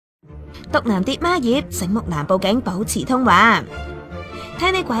毒男跌孖葉，醒目男報警保持通話。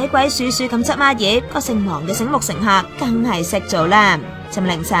聽你鬼鬼祟祟咁執孖葉，個姓黃嘅醒目乘客梗係識做啦。尋日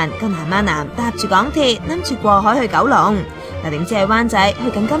凌晨，個南亞男搭住港鐵，諗住過海去九龍。點知喺灣仔去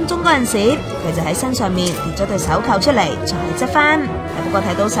緊金鐘嗰陣時，佢就喺身上面跌咗對手扣出嚟，再執翻。不過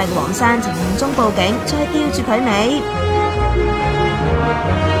睇到細嘅黃生就暗中報警，再吊住佢尾，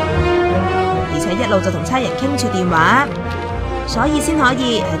而且一路就同差人傾住電話，所以先可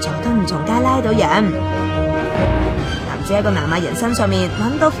以從東唔從街拉到人。男子喺個南亞人身上面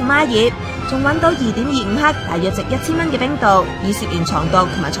揾到副孖葉，仲揾到2.25克大約值1000蚊嘅冰毒，以涉嫌藏毒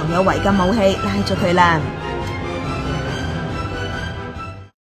同埋藏有違禁武器拉咗佢啦。